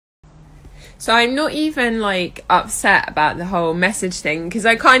So I'm not even, like, upset about the whole message thing, because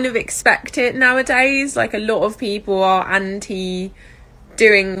I kind of expect it nowadays. Like, a lot of people are anti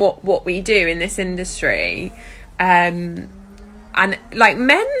doing what we do in this industry. And, like,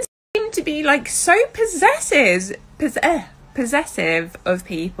 men seem to be, like, so possessive of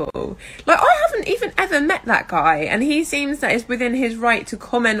people. Like, I haven't even ever met that guy, and he seems that it's within his right to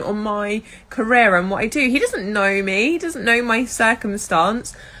comment on my career and what I do. He doesn't know me. He doesn't know my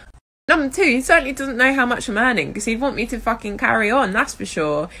circumstance. Number two, he certainly doesn't know how much I'm earning, because he'd want me to fucking carry on, that's for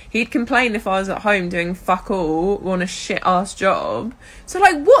sure. He'd complain if I was at home doing fuck all, want a shit-ass job. So,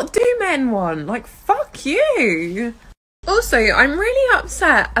 like, what do men want? Like, fuck you. Also, I'm really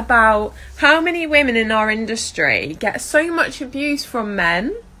upset about how many women in our industry get so much abuse from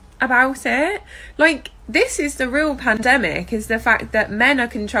men about it. Like, this is the real pandemic, is the fact that men are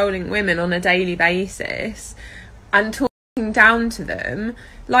controlling women on a daily basis and talking down to them.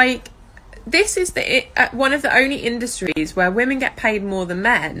 Like, this is one of the only industries where women get paid more than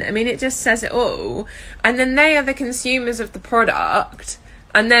men. I mean, it just says it all. And then they are the consumers of the product,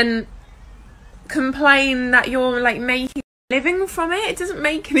 and then complain that you're, like, making a living from it. It doesn't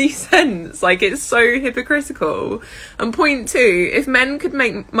make any sense. Like, it's so hypocritical. And point two, if men could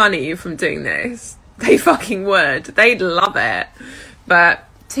make money from doing this, they fucking would. They'd love it. But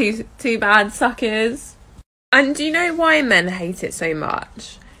too bad, suckers. And do you know why men hate it so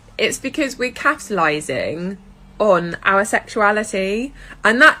much? It's because we're capitalising on our sexuality,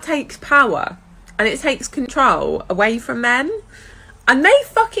 and that takes power and it takes control away from men, and they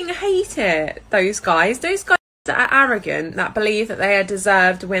fucking hate it. Those guys that are arrogant, that believe that they are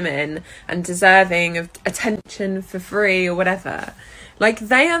deserved women and deserving of attention for free or whatever, like,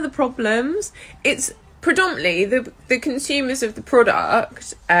 they are the problems. It's predominantly the consumers of the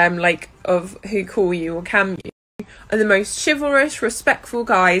product, like, of who call you or cam you, are the most chivalrous, respectful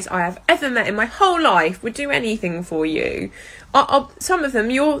guys I have ever met in my whole life, would do anything for you. Some of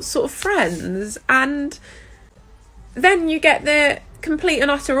them, you're sort of friends, and then you get the complete and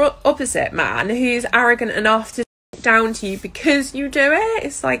utter opposite man who's arrogant enough to talk down to you because you do it.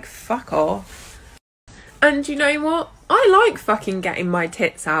 It's like, fuck off. And you know what? I like fucking getting my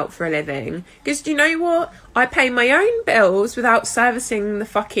tits out for a living, because do you know what? I pay my own bills without servicing the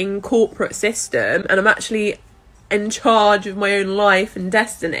fucking corporate system, and I'm actually in charge of my own life and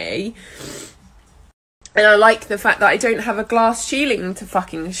destiny. And I like the fact that I don't have a glass ceiling to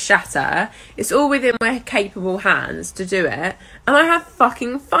fucking shatter. It's all within my capable hands to do it, and I have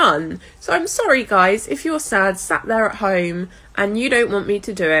fucking fun. So I'm sorry, guys, if you're sad, sat there at home, and you don't want me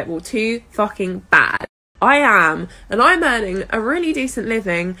to do it. Well, too fucking bad. I am, and I'm earning a really decent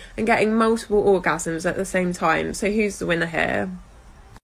living and getting multiple orgasms at the same time. So who's the winner here?